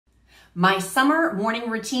My summer morning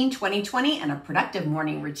routine 2020 and a productive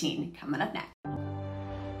morning routine coming up next.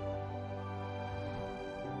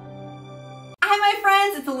 Hi my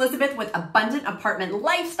friends, it's Elizabeth with Abundant Apartment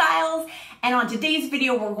Lifestyles, and on today's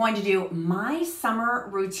video we're going to do my summer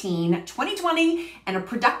routine 2020 and a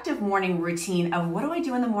productive morning routine of what do I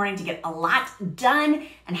do in the morning to get a lot done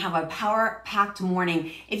and have a power-packed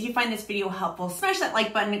morning. If you find this video helpful, smash that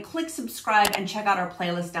like button, click subscribe, and check out our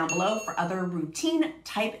playlist down below for other routine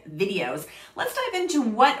type videos. Let's dive into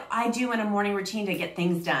what I do in a morning routine to get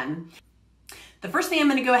things done. The first thing I'm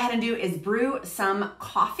gonna go ahead and do is brew some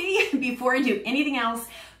coffee before I do anything else.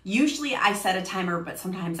 Usually I set a timer, but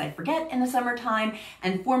sometimes I forget in the summertime.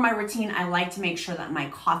 And for my routine, I like to make sure that my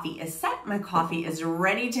coffee is set, my coffee is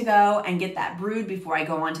ready to go, and get that brewed before I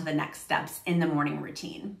go on to the next steps in the morning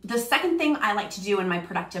routine. The second thing I like to do in my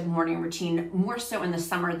productive morning routine, more so in the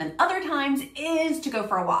summer than other times, is to go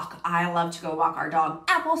for a walk. I love to go walk our dog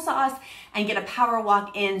Applesauce and get a power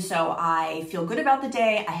walk in so I feel good about the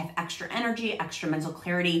day, I have extra energy, extra mental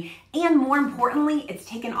clarity, and more importantly, it's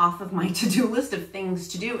taken off of my to-do list of things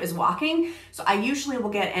to do is walking. So I usually will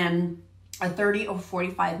get in a 30 or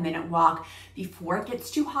 45 minute walk before it gets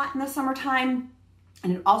too hot in the summertime.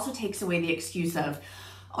 And it also takes away the excuse of,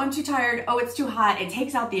 oh, I'm too tired, oh, it's too hot. It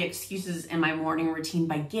takes out the excuses in my morning routine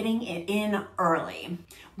by getting it in early.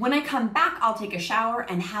 When I come back, I'll take a shower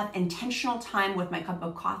and have intentional time with my cup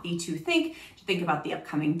of coffee to think about the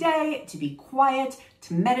upcoming day, to be quiet,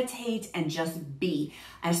 to meditate, and just be.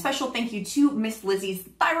 And a special thank you to Miss Lizzy's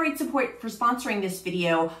Thyroid Support for sponsoring this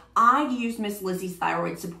video. I use Miss Lizzy's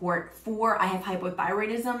Thyroid Support I have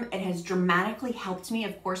hypothyroidism. It has dramatically helped me,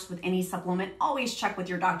 of course, with any supplement. Always check with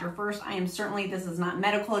your doctor first. This is not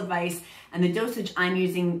medical advice, and the dosage I'm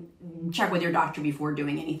using, check with your doctor before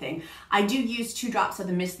doing anything. I do use 2 drops of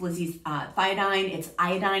the Miss Lizzy's Thiodine. It's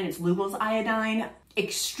iodine, it's Lugol's iodine.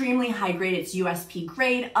 Extremely high grade, it's USP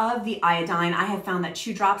grade of the iodine. I have found that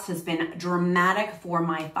 2 drops has been dramatic for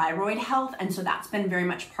my thyroid health, and so that's been very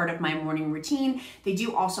much part of my morning routine. They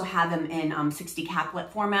do also have them in 60 caplet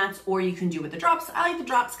formats, or you can do with the drops. I like the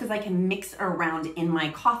drops because I can mix around in my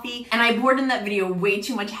coffee, and I poured in that video way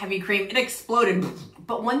too much heavy cream. It exploded.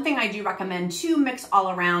 But one thing I do recommend to mix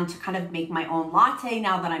all around to kind of make my own latte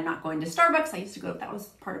now that I'm not going to Starbucks. I used to go, that was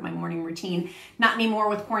part of my morning routine, not anymore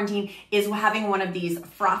with quarantine, is having one of these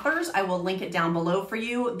frothers. I will link it down below for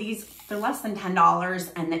you. They're less than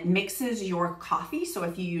 $10 and it mixes your coffee. So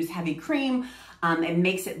if you use heavy cream, it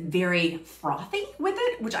makes it very frothy with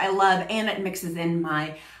it, which I love, and it mixes in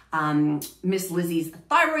my Miss Lizzy's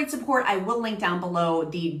Thyroid Support. I will link down below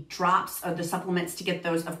the drops of the supplements to get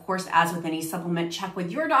those. Of course, as with any supplement, check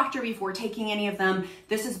with your doctor before taking any of them.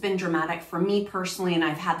 This has been dramatic for me personally, and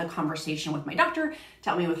I've had the conversation with my doctor to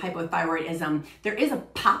help me with hypothyroidism. There is a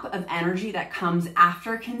pop of energy that comes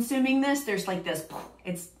after consuming this. There's like this,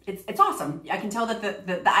 it's awesome. I can tell that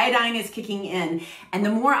the iodine is kicking in. And the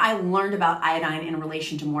more I learned about iodine in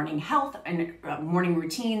relation to morning health and morning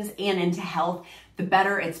routines and into health, the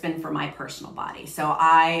better it's been for my personal body. So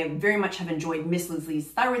I very much have enjoyed Miss Lizzy's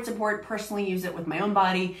Thyroid Support, personally use it with my own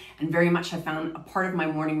body, and very much have found a part of my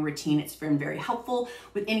morning routine. It's been very helpful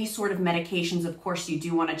with any sort of medications. Of course, you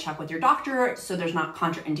do want to check with your doctor so there's not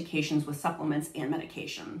contraindications with supplements and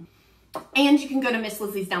medication. And you can go to Miss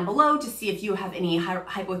Lizzy's down below to see if you have any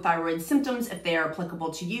hypothyroid symptoms, if they are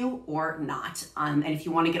applicable to you or not. And if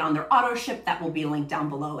you want to get on their auto ship, that will be linked down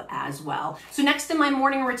below as well. So next in my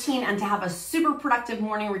morning routine, and to have a super productive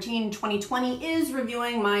morning routine 2020, is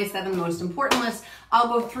reviewing my 7 most important lists. I'll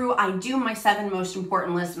go through, I do my 7 most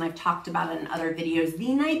important lists, and I've talked about it in other videos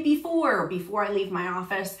the night before I leave my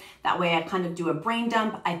office. That way I kind of do a brain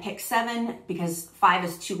dump. I pick 7 because 5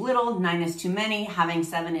 is too little, 9 is too many. Having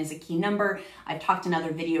 7 is a key number. I've talked in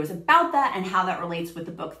other videos about that and how that relates with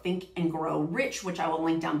the book Think and Grow Rich, which I will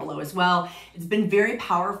link down below as well. It's been very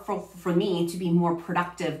powerful for me to be more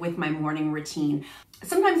productive with my morning routine.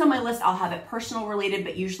 Sometimes on my list, I'll have it personal related,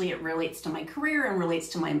 but usually it relates to my career and relates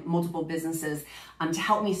to my multiple businesses to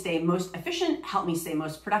help me stay most efficient, help me stay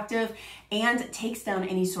most productive, and takes down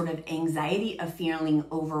any sort of anxiety of feeling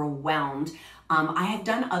overwhelmed. I have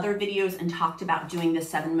done other videos and talked about doing the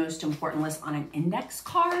 7 most important lists on an index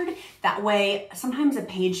card. That way, sometimes a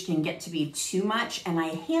page can get to be too much, and I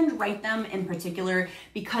handwrite them in particular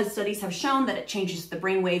because studies have shown that it changes the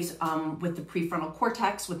brain waves with the prefrontal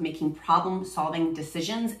cortex with making problem-solving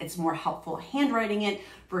decisions. It's more helpful handwriting it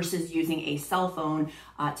versus using a cell phone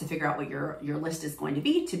to figure out what your list is going to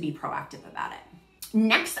be proactive about it.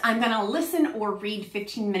 Next, I'm gonna listen or read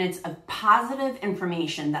 15 minutes of positive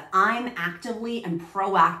information that I'm actively and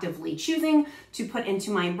proactively choosing to put into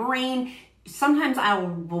my brain Sometimes I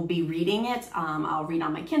will be reading it. I'll read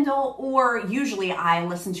on my Kindle, or usually I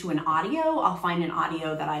listen to an audio. I'll find an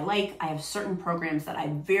audio that I like. I have certain programs that I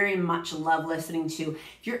very much love listening to.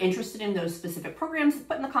 If you're interested in those specific programs,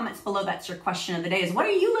 put in the comments below. That's your question of the day, is what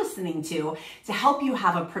are you listening to help you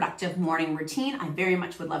have a productive morning routine? I very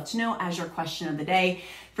much would love to know as your question of the day.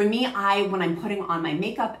 For me, when I'm putting on my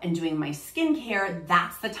makeup and doing my skincare,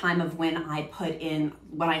 that's the time of when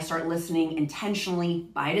I start listening intentionally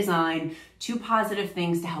by design to positive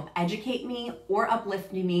things to help educate me or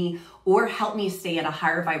uplift me or help me stay at a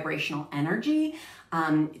higher vibrational energy.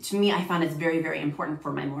 To me, I found it's very, very important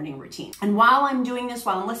for my morning routine. And while I'm doing this,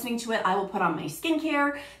 while I'm listening to it, I will put on my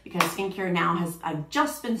skincare, because skincare now I've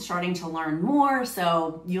just been starting to learn more.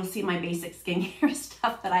 So you'll see my basic skincare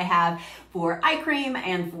stuff that I have for eye cream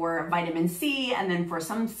and for vitamin C, and then for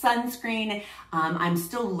some sunscreen. I'm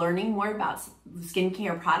still learning more about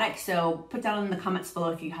skincare products. So put down in the comments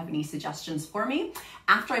below if you have any suggestions for me.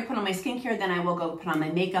 After I put on my skincare, then I will go put on my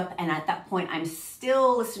makeup. And at that point, I'm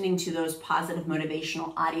still listening to those positive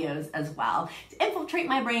motivational audios as well to infiltrate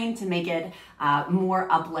my brain to make it more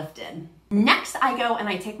uplifted. Next, I go and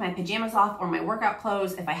I take my pajamas off or my workout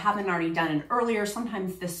clothes. If I haven't already done it earlier,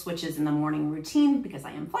 sometimes this switches in the morning routine because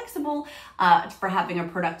I am flexible for having a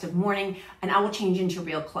productive morning, and I will change into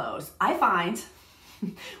real clothes. I find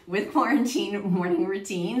with quarantine morning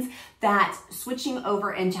routines that switching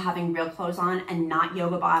over into having real clothes on and not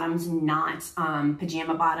yoga bottoms, not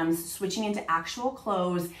pajama bottoms, switching into actual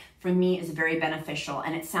clothes for me is very beneficial.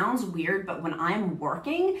 And it sounds weird, but when I'm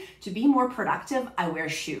working, to be more productive, I wear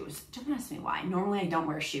shoes. Don't ask me why. Normally I don't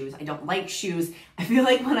wear shoes. I don't like shoes. I feel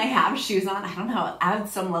like when I have shoes on, I don't know, it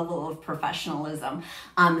adds some level of professionalism.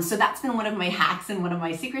 So that's been one of my hacks, and one of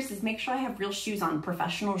my secrets is make sure I have real shoes on,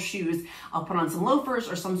 professional shoes. I'll put on some loafers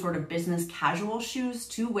or some sort of business casual shoes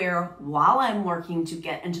to wear while I'm working to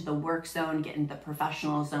get into the work zone, get into the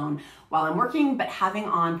professional zone while I'm working, but having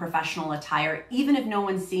on professional attire, even if no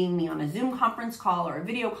one's seeing me on a Zoom conference call or a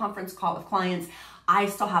video conference call with clients, I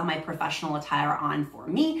still have my professional attire on for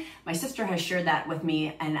me. My sister has shared that with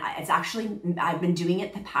me, and I've been doing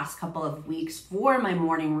it the past couple of weeks for my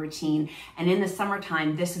morning routine. And in the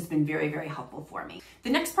summertime, this has been very, very helpful for me. The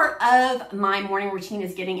next part of my morning routine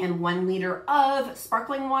is getting in 1 liter of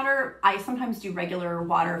sparkling water. I sometimes do regular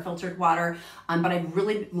water, filtered water, but I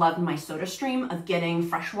really love my soda stream of getting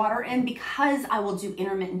fresh water in, because I will do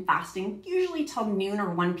intermittent fasting, usually till noon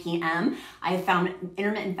or 1 p.m. I have found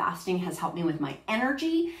intermittent fasting has helped me with my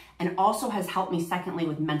energy, and also has helped me secondly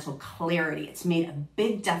with mental clarity. It's made a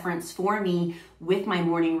big difference for me with my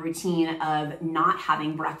morning routine of not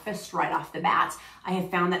having breakfast right off the bat. I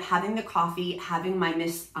have found that having the coffee, having my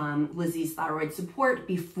Miss Lizzy's Thyroid support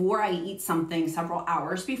before I eat something several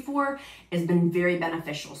hours before has been very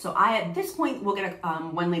beneficial. So I, at this point, will get a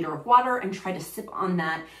 1 liter of water and try to sip on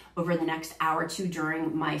that over the next hour or two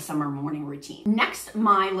during my summer morning routine. Next,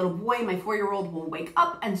 my little boy, my 4-year-old, will wake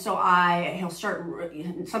up, and so he'll start,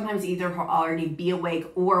 sometimes either he'll already be awake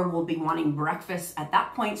or will be wanting breakfast at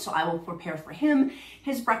that point, so I will prepare for him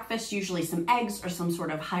his breakfast, usually some eggs or some sort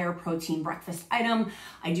of higher protein breakfast item.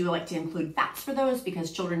 I do like to include fats for those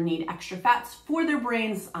because children need extra fats for their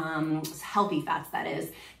brains, healthy fats that is,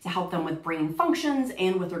 to help them with brain functions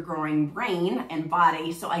and with their growing brain and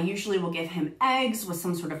body. So I usually will give him eggs with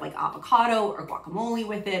some sort of like avocado or guacamole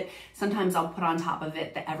with it. Sometimes I'll put on top of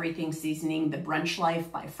it the everything seasoning, the Brunch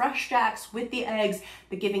Life by Fresh Jacks with the eggs,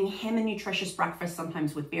 but giving him a nutritious breakfast,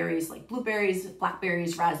 sometimes with berries like blueberries,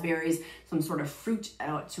 blackberries, raspberries, some sort of fruit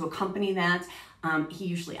to accompany that. He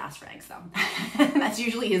usually asks for eggs though. That's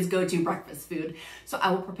usually his go-to breakfast food. So I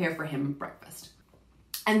will prepare for him breakfast.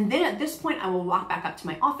 And then at this point, I will walk back up to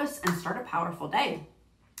my office and start a powerful day.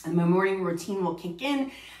 And my morning routine will kick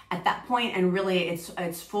in at that point, and really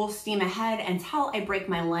it's full steam ahead until I break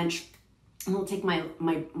my lunch. And I'll take my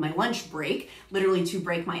lunch break, literally to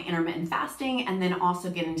break my intermittent fasting, and then also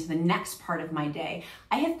get into the next part of my day.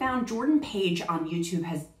 I have found Jordan Page on YouTube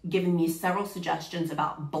has given me several suggestions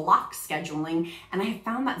about block scheduling, and I have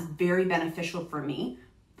found that's very beneficial for me,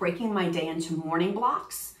 breaking my day into morning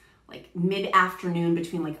blocks, like mid-afternoon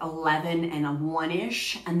between like 11 and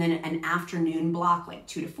 1-ish, and then an afternoon block like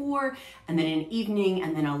 2 to 4, and then an evening,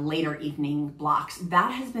 and then a later evening blocks.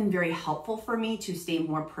 That has been very helpful for me to stay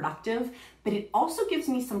more productive, but it also gives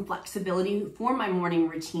me some flexibility for my morning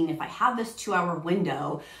routine. If I have this 2-hour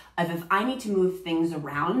window of if I need to move things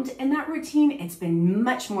around in that routine, it's been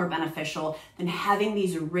much more beneficial than having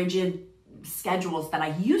these rigid schedules that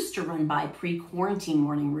I used to run by pre-quarantine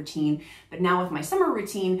morning routine. But now with my summer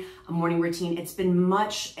routine, a morning routine, it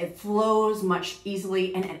flows much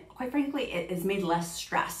easily, and quite frankly, it has made less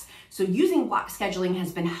stress. So using block scheduling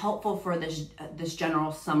has been helpful for this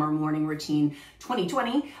general summer morning routine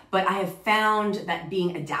 2020, but I have found that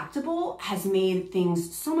being adaptable has made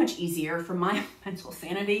things so much easier for my mental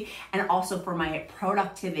sanity and also for my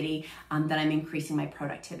productivity, that I'm increasing my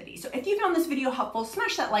productivity. So if you found this video helpful,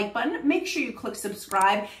 smash that like button, make sure you click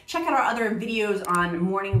subscribe, check out our other videos on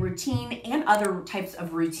morning routine and other types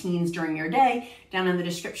of routines during your day down in the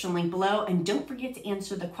description link below. And don't forget to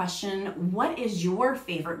answer the question, what is your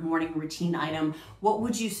favorite morning routine item? What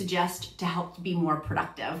would you suggest to help be more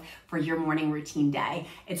productive for your morning routine day?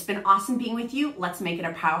 It's been awesome being with you. Let's make it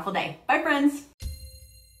a powerful day. Bye, friends.